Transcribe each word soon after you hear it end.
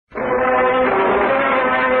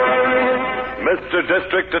Mr.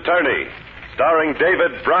 District Attorney, starring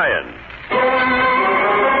David Bryan.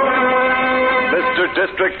 Mr.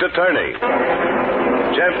 District Attorney,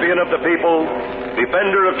 champion of the people,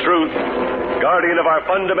 defender of truth, guardian of our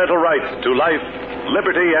fundamental rights to life,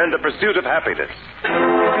 liberty, and the pursuit of happiness.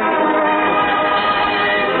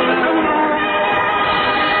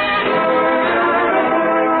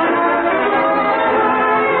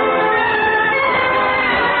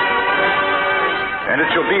 And it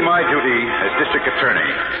shall be my duty as district attorney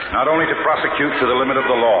not only to prosecute to the limit of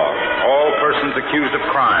the law all persons accused of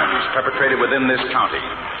crimes perpetrated within this county,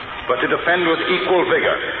 but to defend with equal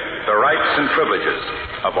vigor the rights and privileges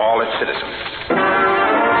of all its citizens.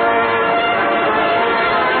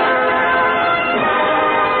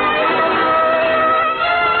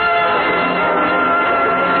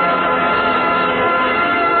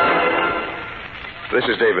 This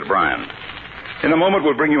is David Bryan. In a moment,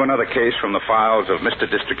 we'll bring you another case from the files of Mr.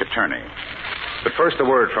 District Attorney. But first, a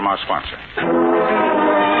word from our sponsor.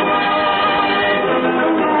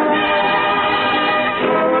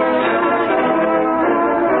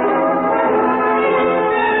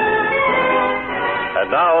 And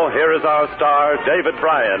now, here is our star, David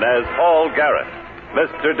Bryan, as Paul Garrett,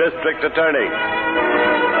 Mr. District Attorney.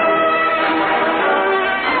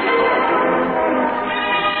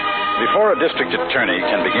 Before a district attorney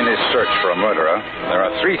can begin his search for a murderer, there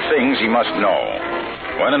are three things he must know: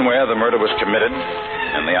 when and where the murder was committed,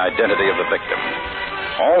 and the identity of the victim.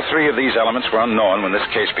 All three of these elements were unknown when this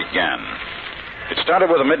case began. It started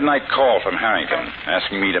with a midnight call from Harrington,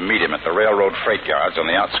 asking me to meet him at the railroad freight yards on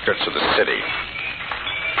the outskirts of the city.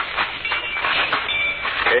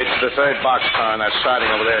 It's the third boxcar on that siding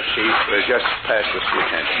over there, Chief. They're just past the street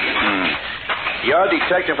entrance. Your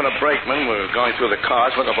detective and a brakeman were going through the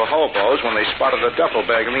cars looking for hobos when they spotted a duffel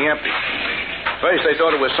bag in the empty. First, they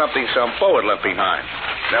thought it was something some boat had left behind.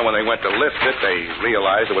 Then, when they went to lift it, they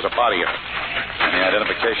realized there was a body in it. Any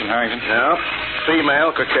identification, Harrington? No. Female,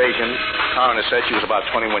 Caucasian. Coroner said she was about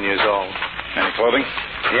 21 years old. Any clothing?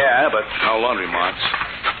 Yeah, but no laundry marks.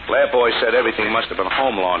 Lab boy said everything must have been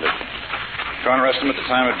home laundered. Coroner estimate the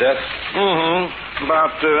time of death?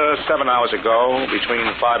 About 7 hours ago, between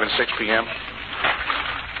 5 and 6 p.m.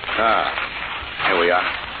 Here we are.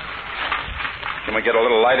 Can we get a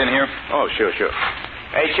little light in here? Oh, sure.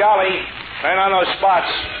 Hey, Charlie, turn on those spots.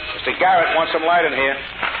 Mr. Garrett wants some light in here.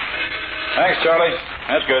 Thanks, Charlie.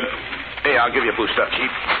 That's good. Hey, I'll give you a boost up,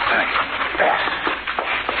 Chief. Thanks.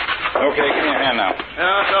 Okay, give me a hand now.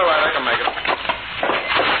 Yeah, it's all right. I can make it.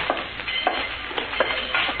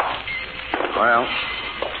 Well,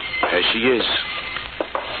 there she is.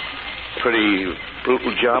 Pretty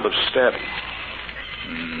brutal job of stabbing.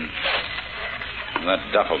 That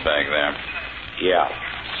duffel bag there. Yeah.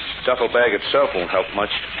 Duffel bag itself won't help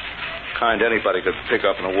much. Kind anybody could pick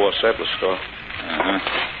up in a war surplus store.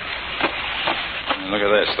 Look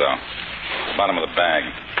at this, though. The bottom of the bag.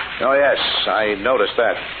 Oh, yes. I noticed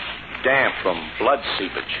that. Damp from blood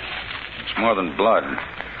seepage. It's more than blood.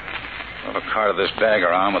 Whoever carted this bag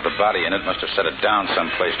around with the body in it must have set it down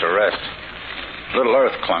someplace to rest. A little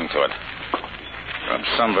earth clung to it. Rub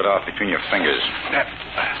some of it off between your fingers.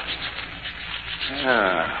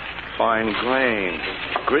 Fine grain.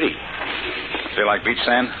 Gritty. Feel like beach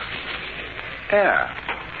sand? Yeah,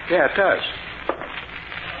 it does.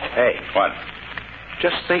 Hey. What?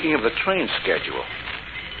 Just thinking of the train schedule.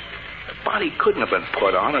 The body couldn't have been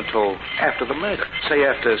put on until after the murder. Say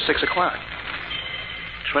after 6 o'clock.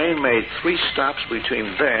 Train made 3 stops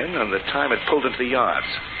between then and the time it pulled into the yards.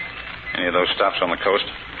 Any of those stops on the coast?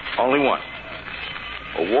 Only one.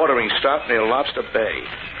 A watering stop near Lobster Bay.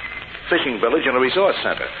 Fishing village and a resort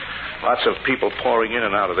center. Lots of people pouring in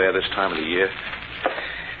and out of there this time of the year.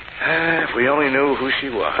 If we only knew who she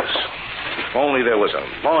was. If only there was a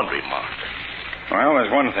laundry mark. Well,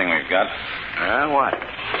 there's one thing we've got. What?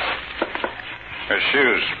 Her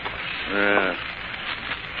shoes.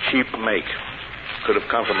 Cheap make. Could have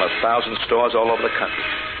come from 1,000 stores all over the country.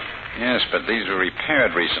 Yes, but these were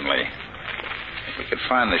repaired recently. If we could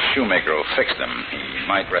find the shoemaker who fixed them, he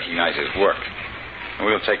might recognize his work.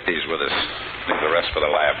 We'll take these with us. Leave the rest for the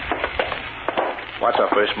lab. What's our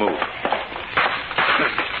first move?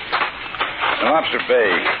 To Lobster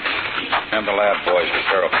Bay. Have the lab boys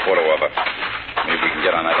prepare a photo of her. Maybe we can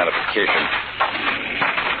get on identification.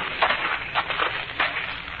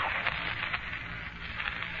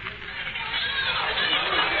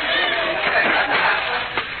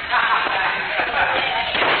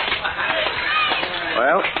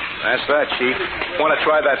 Well, that's that, Chief. Want to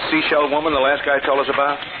try that seashell woman the last guy told us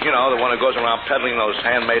about? You know, the one who goes around peddling those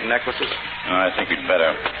handmade necklaces? I think we'd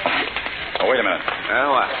better. Oh, wait a minute.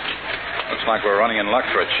 What? Looks like we're running in luck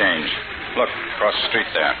for a change. Look, across the street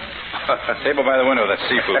there. Table by the window of that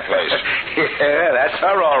seafood place. Yeah, that's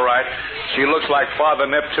her, all right. She looks like Father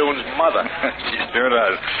Neptune's mother. She sure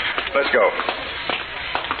does. Let's go.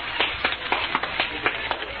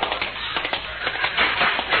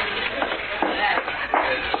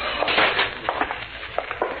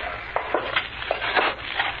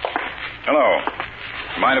 Hello.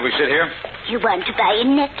 Mind if we sit here? You want to buy a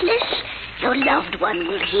necklace? Your loved one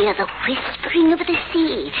will hear the whispering of the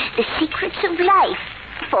sea, the secrets of life,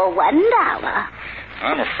 for 1 hour.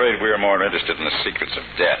 I'm afraid we're more interested in the secrets of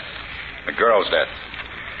death. The girl's death.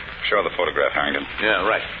 Show the photograph, Harrington. Yeah,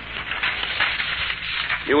 right.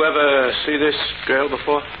 You ever see this girl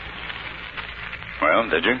before? Well,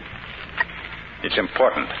 did you? It's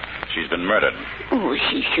important. She's been murdered. Oh,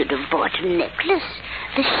 she should have bought a necklace.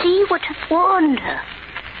 The sea would have warned her.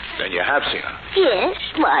 Then you have seen her? Yes,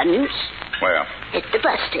 once. Where? At the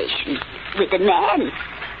bus station. With a man.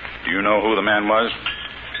 Do you know who the man was?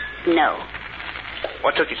 No.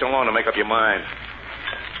 What took you so long to make up your mind?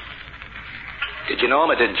 Did you know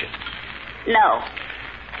him or didn't you? No.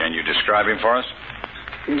 Can you describe him for us?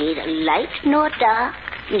 Neither light nor dark,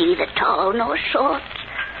 neither tall nor short.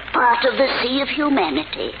 Part of the sea of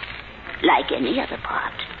humanity, like any other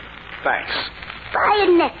part. Thanks. Buy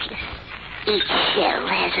a necklace. Each shell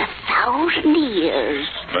has 1,000 years.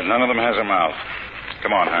 But none of them has a mouth.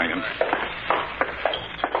 Come on, Harrington.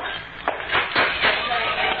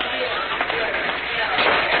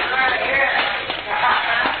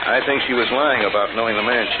 I think she was lying about knowing the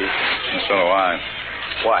man, Chief. And so do I.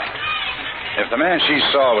 Why? If the man she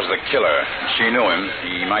saw was the killer, and she knew him,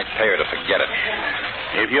 he might pay her to forget it.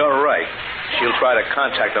 If you're right, she'll try to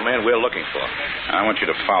contact the man we're looking for. I want you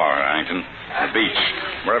to follow her, Harrington. The beach,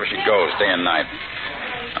 wherever she goes, day and night.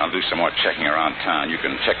 I'll do some more checking around town. You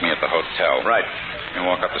can check me at the hotel. Right. You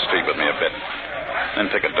can walk up the street with me a bit.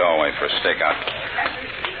 Then pick a doorway for a stakeout.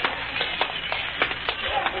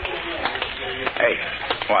 Hey.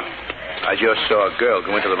 What? I just saw a girl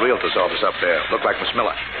go into the realtor's office up there. Looked like Miss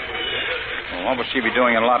Miller. Well, what would she be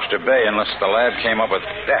doing in Lobster Bay unless the lab came up with...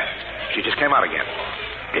 There. She just came out again.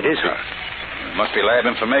 It is her. It must be lab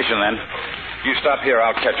information, then. You stop here.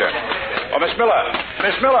 I'll catch her. Oh, Miss Miller!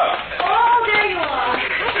 Miss Miller! Oh, there you are.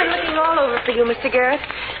 I've been looking all over for you, Mr. Garrett.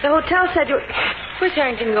 The hotel said you... Where's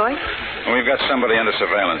Harrington going? Well, we've got somebody under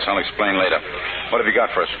surveillance. I'll explain later. What have you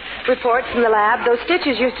got for us? Reports from the lab. Those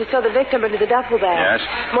stitches used to sew the victim into the duffel bag. Yes?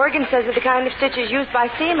 Morgan says they're the kind of stitches used by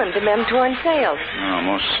seamen to mend torn sails. Oh,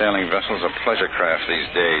 most sailing vessels are pleasure craft these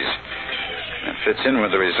days. It fits in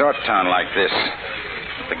with a resort town like this.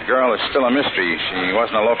 But the girl is still a mystery. She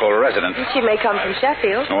wasn't a local resident. She may come from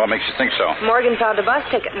Sheffield. Well, what makes you think so? Morgan found a bus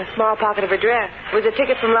ticket in a small pocket of her dress. It was a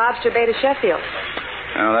ticket from Lobster Bay to Sheffield.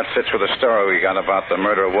 Well, that fits with the story we got about the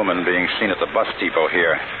murdered woman being seen at the bus depot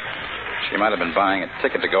here. She might have been buying a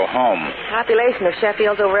ticket to go home. Population of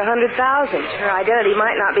Sheffield's over 100,000. Her identity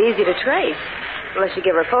might not be easy to trace, unless you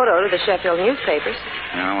give her photo to the Sheffield newspapers.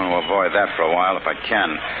 I want to avoid that for a while if I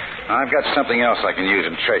can. I've got something else I can use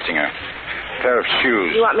in tracing her. A pair of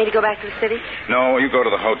shoes. You want me to go back to the city? No, you go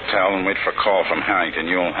to the hotel and wait for a call from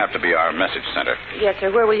Harrington. You'll have to be our message center. Yes,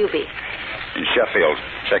 sir. Where will you be? In Sheffield,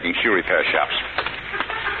 checking shoe repair shops.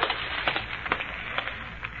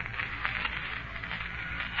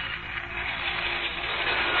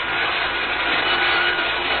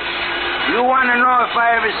 You want to know if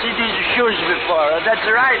I ever see these shoes before, that's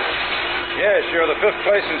right? Yes, you're the fifth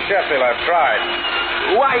place in Sheffield. I've tried.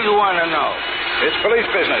 Why you want to know? It's police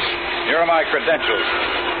business. Here are my credentials.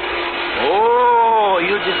 Oh,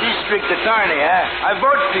 you're the district attorney, huh? I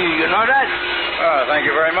vote for you, you know that? Oh, thank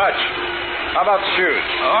you very much. How about the shoes?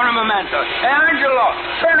 Un momento. Hey, Angelo,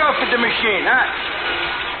 turn off the machine, huh?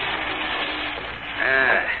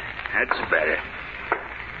 That's better.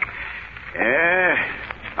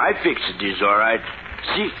 I fixed these, all right.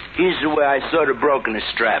 See, here's where I sort of broken a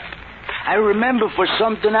strap. I remember for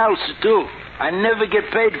something else, too. I never get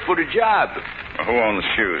paid for the job. Well, who owned the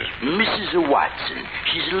shoes? Mrs. Watson.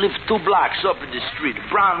 She's lived 2 blocks up the street,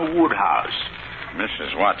 Brownwood House.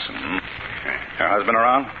 Mrs. Watson, Her husband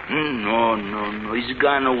around? No. He's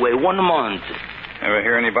gone away 1 month. Ever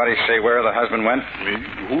hear anybody say where the husband went?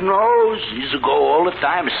 Who knows? He's go all the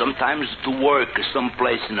time. Sometimes to work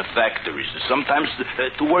someplace in the factories. Sometimes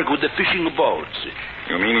to work with the fishing boats.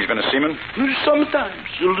 You mean he's been a seaman? Sometimes.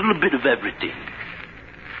 A little bit of everything.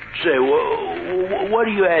 Say, what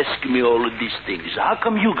are you asking me all of these things? How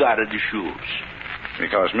come you got her the shoes?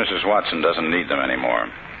 Because Mrs. Watson doesn't need them anymore.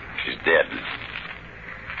 She's dead.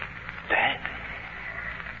 Dead?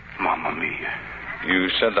 Mamma mia. You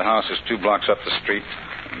said the house is 2 blocks up the street,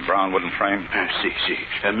 brown wooden frame? See.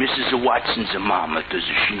 Mrs. Watson's a mama, does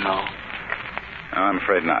she know? I'm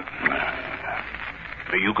afraid not.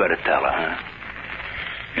 You gotta tell her, huh?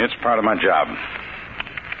 It's part of my job.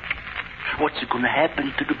 What's gonna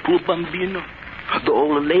happen to the poor bambino? The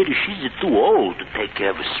old lady, she's too old to take care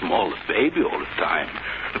of a small baby all the time.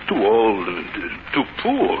 Too old and too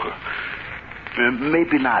poor.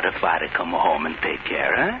 Maybe not if I'd come home and take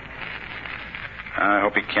care, huh? I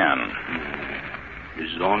hope he can.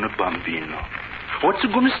 His own bambino. What's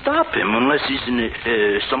going to stop him unless he's in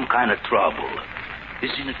some kind of trouble?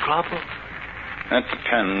 Is he in trouble? That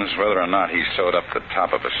depends whether or not he sewed up the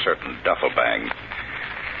top of a certain duffel bag.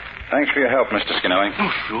 Thanks for your help, Mr. Skinelli.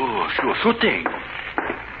 Oh, sure thing.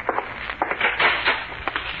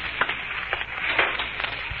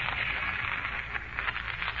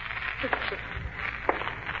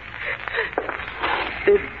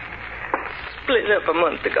 They split up a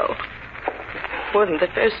month ago. Wasn't the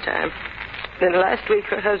first time. Then last week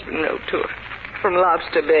her husband wrote to her from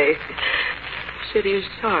Lobster Bay. Said he was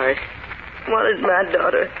sorry. Wanted my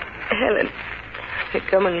daughter, Helen, to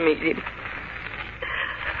come and meet him.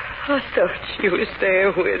 I thought she was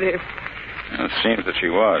there with him. It seems that she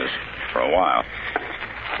was, for a while.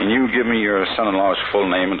 Can you give me your son-in-law's full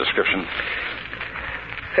name and description?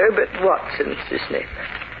 Herbert Watson's his name.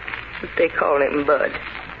 But they call him Bud.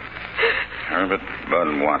 Herbert Bud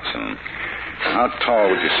Watson. How tall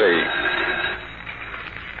would you say?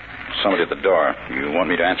 Somebody at the door. You want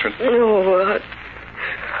me to answer it? No,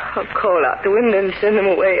 I'll call out the window and send them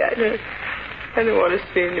away. I don't want to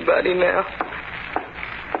see anybody now.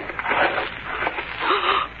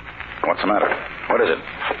 What's the matter? What is it?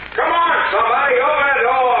 Come on, somebody, open the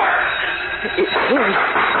door. It's him.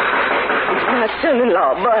 It's my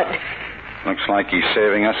son-in-law, Bud. Looks like he's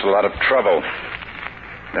saving us a lot of trouble.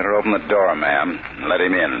 Better open the door, ma'am, and let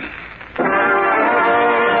him in.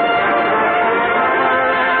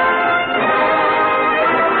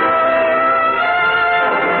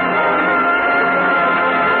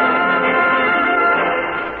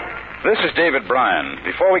 This is David Bryan.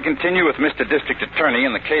 Before we continue with Mr. District Attorney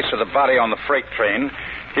in the case of the body on the freight train,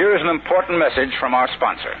 here is an important message from our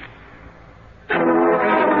sponsor.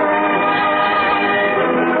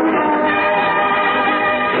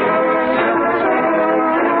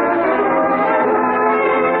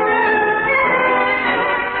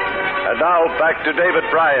 And now back to David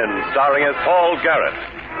Bryan, starring as Paul Garrett,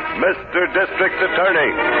 Mr. District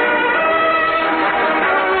Attorney.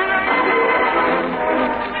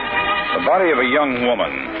 The body of a young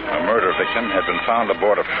woman, a murder victim, had been found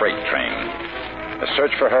aboard a freight train. A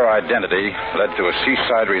search for her identity led to a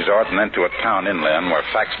seaside resort and then to a town inland where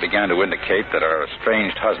facts began to indicate that her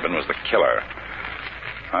estranged husband was the killer.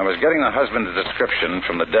 I was getting the husband's description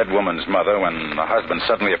from the dead woman's mother when the husband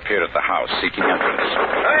suddenly appeared at the house seeking entrance.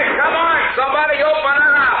 Hey, come on, somebody, open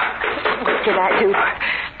it up. What did I do?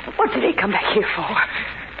 What did he come back here for?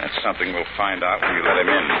 That's something we'll find out when you let him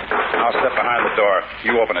in. I'll step behind the door.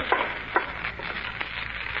 You open it.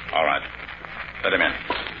 All right. Let him in.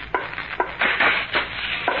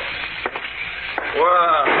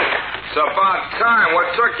 Well, it's about time.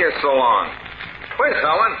 What took you so long? Where's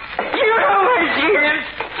Helen? You know where she is.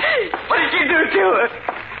 What did you do to her?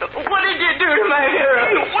 What did you do to my girl?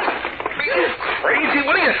 Are you crazy?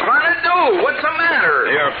 What are you trying to do? What's the matter?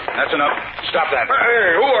 Here, that's enough. Stop that.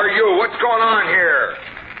 Hey, who are you? What's going on here?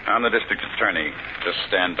 I'm the district attorney. Just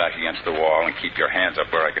stand back against the wall and keep your hands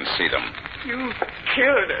up where I can see them. You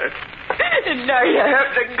killed her. And now you have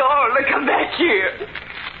the gall to come back here.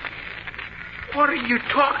 What are you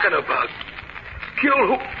talking about? Kill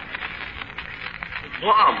who?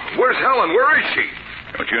 Mom, where's Helen? Where is she?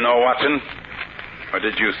 Don't you know, Watson? Or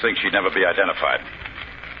did you think she'd never be identified?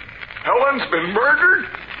 Helen's been murdered?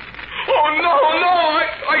 Oh, no,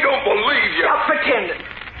 I don't believe you. Stop pretending.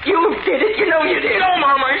 You did it. You know you did. No,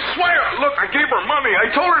 Mom, I swear. Look, I gave her money. I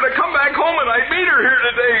told her to come back home, and I'd meet her here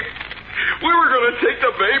today. We were going to take the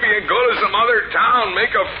baby and go to some other town, make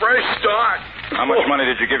a fresh start. How much money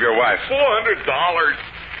did you give your wife? $400.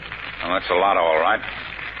 Well, that's a lot, all right.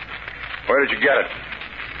 Where did you get it?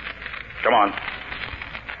 Come on.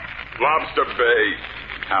 Lobster Bay.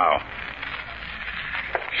 How?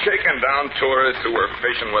 Shaking down tourists who were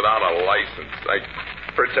fishing without a license. I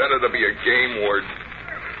pretended to be a game warden.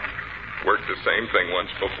 Worked the same thing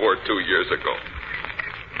once before 2 years ago.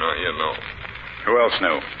 Now you know. Who else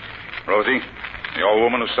knew? Rosie? The old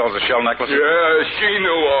woman who sells the shell necklaces? Yeah, she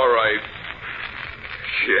knew all right.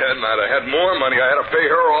 She hadn't had more money. I had to pay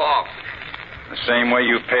her off. The same way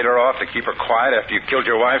you paid her off to keep her quiet after you killed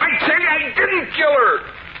your wife? I say I didn't kill her.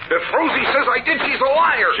 If Rosie says I did, she's a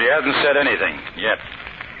liar. She hasn't said anything yet.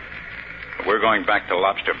 But we're going back to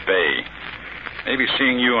Lobster Bay. Maybe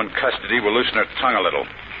seeing you in custody will loosen her tongue a little.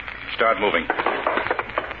 Start moving.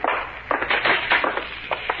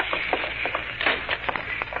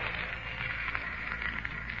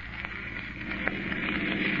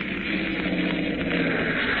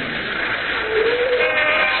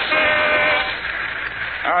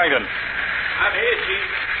 Harrington. I'm here, Chief.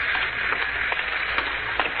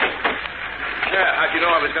 Yeah, how'd you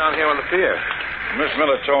know I was down here on the pier? Miss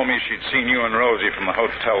Miller told me she'd seen you and Rosie from the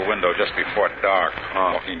hotel window just before dark,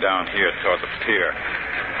 walking down here toward the pier.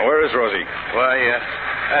 Where is Rosie? Why,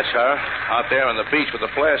 that's her, out there on the beach with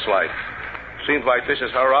the flashlight. Seems like this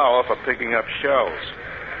is her hour for picking up shells.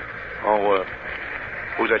 Oh,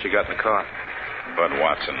 who's that you got in the car? Bud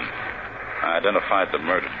Watson. I identified the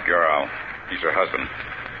murdered girl. He's her husband.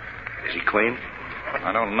 Is he clean?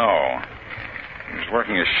 I don't know. He was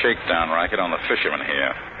working a shakedown racket on the fishermen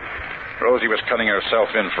here. Rosie was cutting herself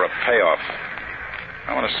in for a payoff.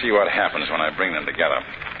 I want to see what happens when I bring them together.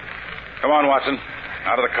 Come on, Watson.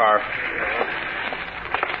 Out of the car.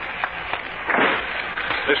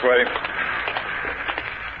 This way.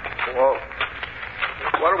 Well,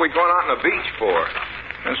 what are we going out on the beach for?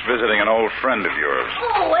 Just visiting an old friend of yours.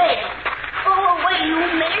 Oh, wait. Oh, away, you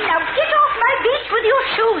men. Now get off my beach with your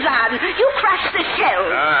shoes on. You crush the shell.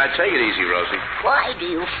 Take it easy, Rosie. Why do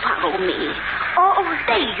you follow me? All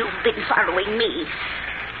day you've been following me.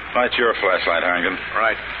 Light your flashlight, Harrington.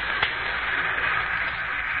 Right.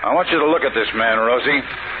 I want you to look at this man, Rosie.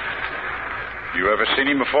 You ever seen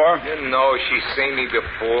him before? No, she's seen me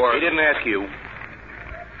before. He didn't ask you.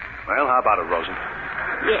 Well, how about it, Rosie?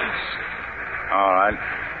 Yes. All right.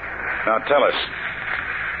 Now tell us.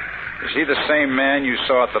 Is he the same man you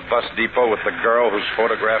saw at the bus depot with the girl whose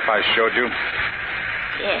photograph I showed you?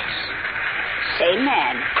 Yes. Same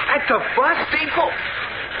man. At the bus depot?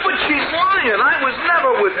 But she's lying. I was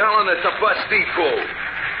never with Helen at the bus depot.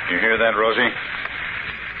 You hear that, Rosie?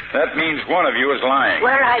 That means one of you is lying.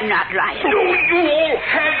 Well, I'm not lying. You old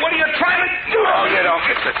hag. What are you trying to do? Oh, you don't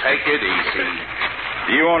get to take it easy.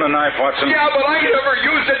 Do you own a knife, Watson? Yeah, but I never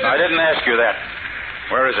used it. I didn't ask you that.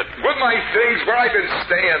 Where is it? With my things, where I've been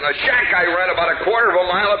staying. The shack I rent about a quarter of a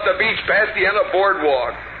mile up the beach past the end of the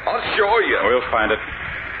boardwalk. I'll show you. We'll find it.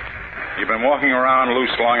 You've been walking around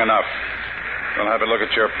loose long enough. We'll have a look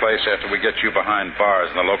at your place after we get you behind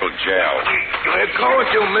bars in the local jail. Go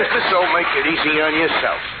with you, mister, so make it easy on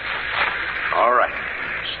yourself. All right.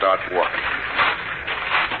 Start walking.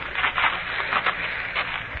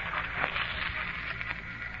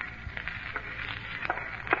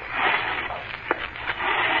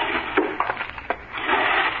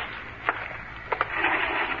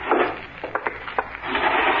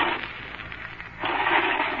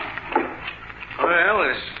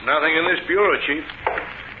 Nothing in this bureau, Chief.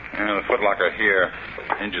 Yeah, the footlocker here.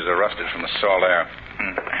 Hinges are rusted from the salt air.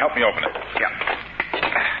 Help me open it. Yeah.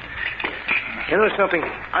 You know something?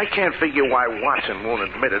 I can't figure why Watson won't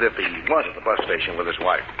admit it if he was at the bus station with his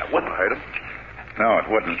wife. That wouldn't hurt him. No, it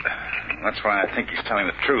wouldn't. That's why I think he's telling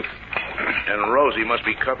the truth. And Rosie must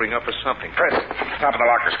be covering up for something. Chris, top of the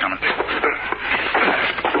locker's coming.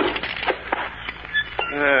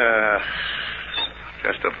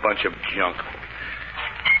 Just a bunch of junk.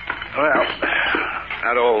 Well,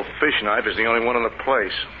 that old fish knife is the only one in the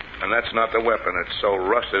place. And that's not the weapon. It's so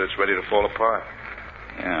rusted it's ready to fall apart.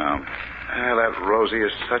 Yeah. That Rosie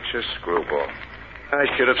is such a screwball. I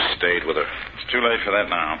should have stayed with her. It's too late for that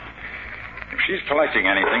now. If she's collecting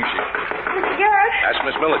anything, she... Mr. Garrett. That's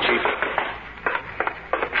Miss Miller, Chief.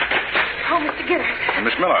 Oh, Mr. Garrett.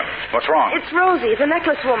 Miss Miller, what's wrong? It's Rosie, the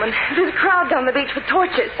necklace woman. There's a crowd down the beach with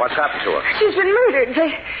torches. What's happened to her? She's been murdered.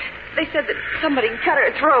 They said that somebody cut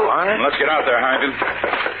her throat. What? Let's get out there, Harrington.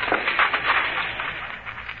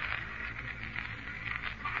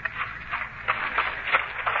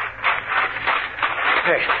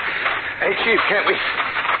 Hey, Chief, can't we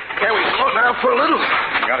slow down for a little?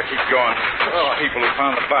 You gotta keep going. Oh, people who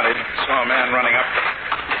found the body saw a man running up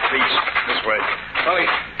the beach this way. Well,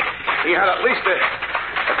 he had at least a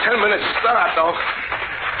 10-minute start, though.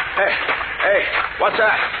 Hey, what's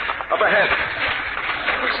that? Up ahead.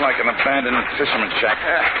 Looks like an abandoned fisherman's shack.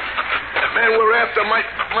 The man we're after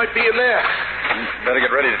might be in there. Better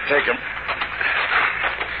get ready to take him.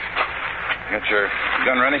 Got your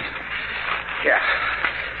gun ready? Yeah.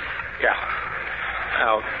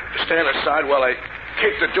 Now, stand aside while I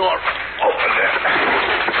kick the door open there.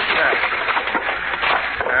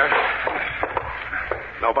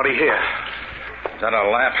 Nobody here. Is that a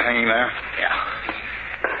lamp hanging there?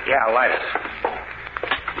 Yeah, light it.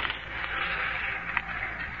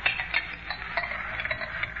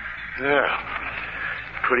 Yeah.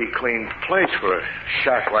 Pretty clean place for a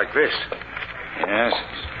shack like this. Yes,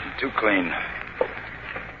 it's too clean.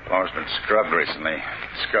 Floor's been scrubbed recently.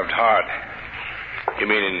 Scrubbed hard. You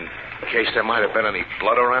mean in case there might have been any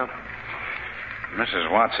blood around? Mrs.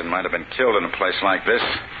 Watson might have been killed in a place like this.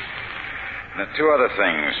 And two other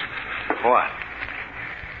things. What?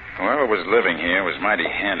 Whoever was living here was mighty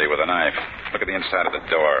handy with a knife. Look at the inside of the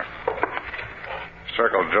door.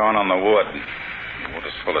 Circle drawn on the wood. The wood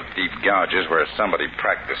is full of deep gouges where somebody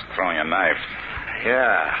practiced throwing a knife.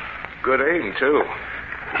 Yeah. Good aim, too.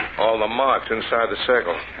 All the marks inside the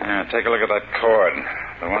circle. Yeah, take a look at that cord.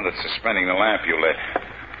 The one that's suspending the lamp you lit.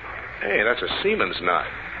 Hey, that's a seaman's knot.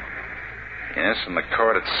 Yes, and the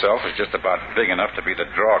cord itself is just about big enough to be the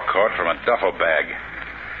draw cord from a duffel bag.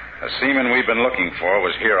 The seaman we've been looking for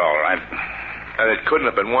was here, all right. And it couldn't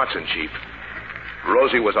have been Watson, Chief.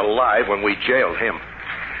 Rosie was alive when we jailed him.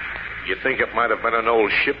 You think it might have been an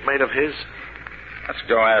old shipmate of his? Let's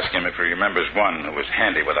go ask him if he remembers one who was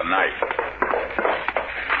handy with a knife.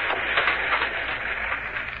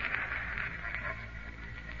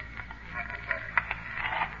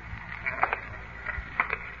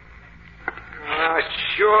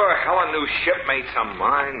 Sure, Helen knew shipmates of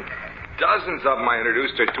mine. Dozens of them I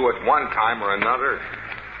introduced her to at one time or another.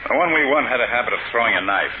 The one we won had a habit of throwing a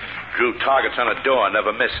knife. Drew targets on a door,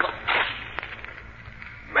 never missed.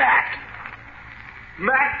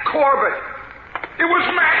 Matt Corbett. It was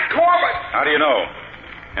Matt Corbett. How do you know?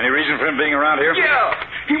 Any reason for him being around here? Yeah,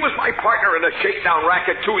 he was my partner in a shakedown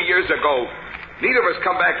racket 2 years ago. Neither of us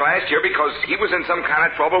come back last year because he was in some kind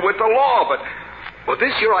of trouble with the law, but... Well,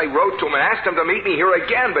 this year I wrote to him and asked him to meet me here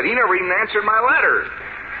again, but he never even answered my letter.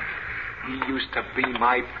 He used to be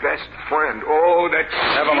my best friend. Oh, that's...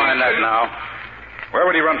 Never mind that now. Where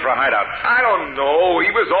would he run for a hideout? I don't know.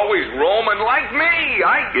 He was always roaming like me.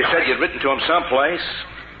 You said you'd written to him someplace.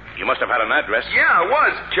 You must have had an address. Yeah, it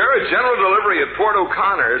was. General Delivery at Port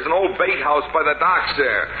O'Connor's, an old bait house by the docks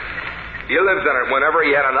there. He lived in it whenever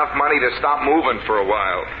he had enough money to stop moving for a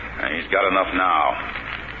while. He's got enough now.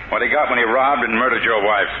 What he got when he robbed and murdered your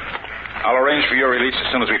wife. I'll arrange for your release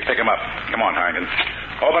as soon as we pick him up. Come on, Harrington.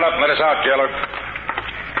 Open up and let us out, jailer.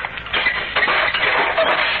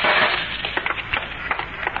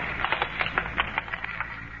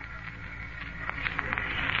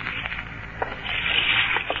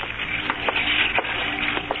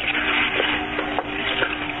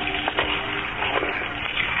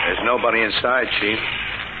 There's nobody inside, Chief.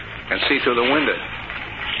 Can see through the window.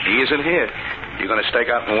 He isn't here. You going to stake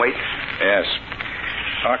out and wait? Yes.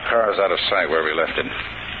 Our car is out of sight where we left it.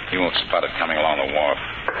 He won't spot it coming along the wharf.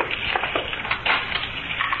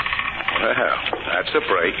 Well, that's a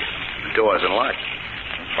break. The door isn't locked.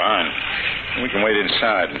 Fine. We can wait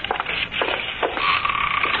inside.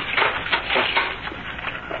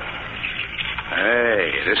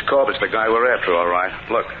 Hey, this Corbett's the guy we're after, all right.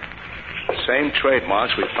 Look. Same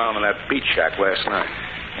trademarks we found in that beach shack last night.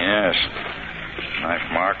 Yes.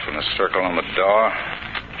 Knife marks and a circle on the door.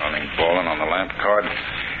 Running bowling on the lamp cord.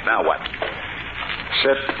 Now what?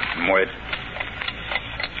 Sit and wait.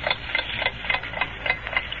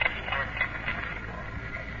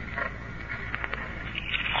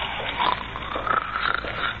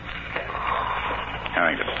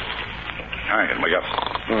 Harrington, wake up.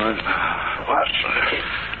 What?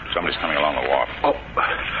 Somebody's coming along the wharf. Oh.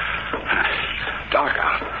 Dark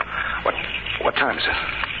out. What time is it?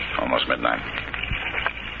 Almost midnight.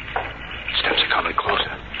 Steps are coming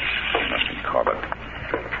closer. It must be Corbett.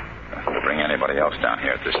 Nothing to bring anybody else down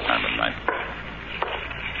here at this time of night.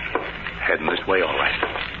 Heading this way, all right.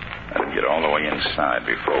 Let him get all the way inside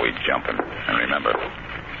before we jump him. And remember,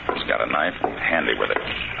 he's got a knife handy with it.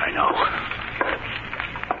 I know.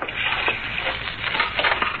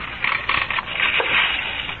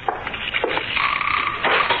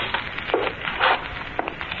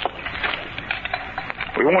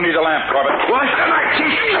 We won't need a lamp, Corbett. What? The knife,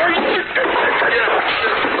 Chief!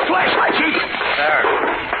 Flashlight, Chief! There.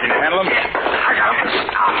 Can you handle him? I got him.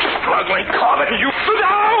 Stop struggling, Corbett. You...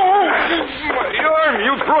 No! My arm!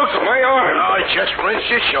 You broke my arm. No, just wrench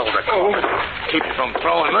your shoulder. Oh. Keep you from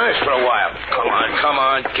throwing knives for a while. Come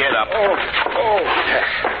on, get up. Oh.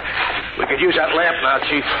 We could use that lamp now,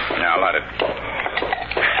 Chief. Now, light it.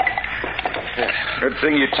 Good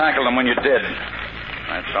thing you tackled him when you did.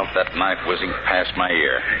 I felt that knife whizzing past my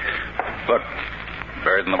ear. Look,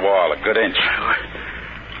 buried in the wall, a good inch.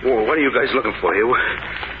 Well, what are you guys looking for here?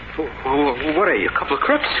 What are you, a couple of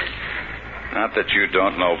crooks? Not that you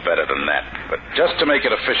don't know better than that. But just to make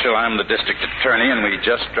it official, I'm the district attorney, and we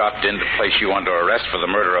just dropped in to place you under arrest for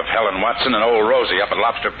the murder of Helen Watson and old Rosie up at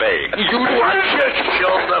Lobster Bay. You watch your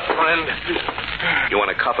shoulder, friend. You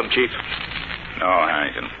want to cuff him, Chief? No,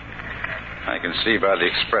 Harrington. I can see by the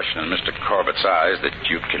expression in Mr. Corbett's eyes that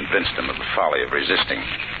you've convinced him of the folly of resisting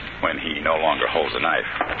when he no longer holds a knife.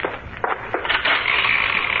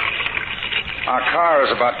 Our car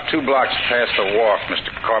is about 2 blocks past the wharf, Mr.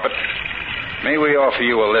 Corbett. May we offer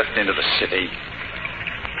you a lift into the city?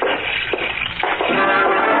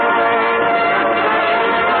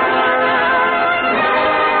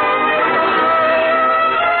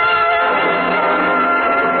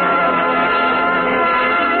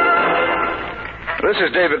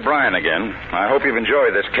 is David Bryan again. I hope you've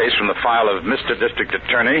enjoyed this case from the file of Mr. District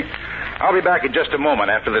Attorney. I'll be back in just a moment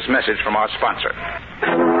after this message from our sponsor.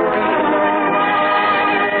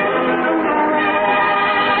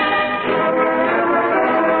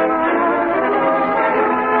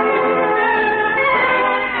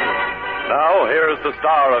 Now, here's the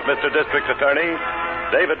star of Mr. District Attorney,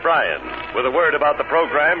 David Bryan, with a word about the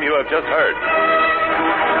program you have just heard.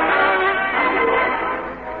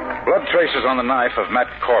 Blood traces on the knife of Matt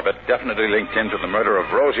Corbett definitely linked into the murder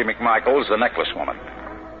of Rosie McMichaels, the necklace woman.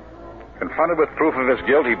 Confronted with proof of his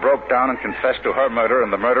guilt, he broke down and confessed to her murder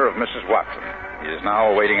and the murder of Mrs. Watson. He is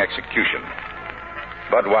now awaiting execution.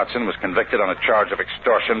 Bud Watson was convicted on a charge of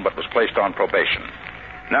extortion but was placed on probation.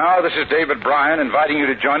 Now, this is David Bryan inviting you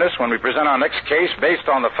to join us when we present our next case based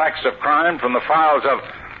on the facts of crime from the files of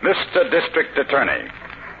Mr. District Attorney.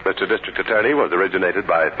 Mr. District Attorney was originated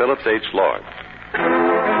by Phillips H. Lord.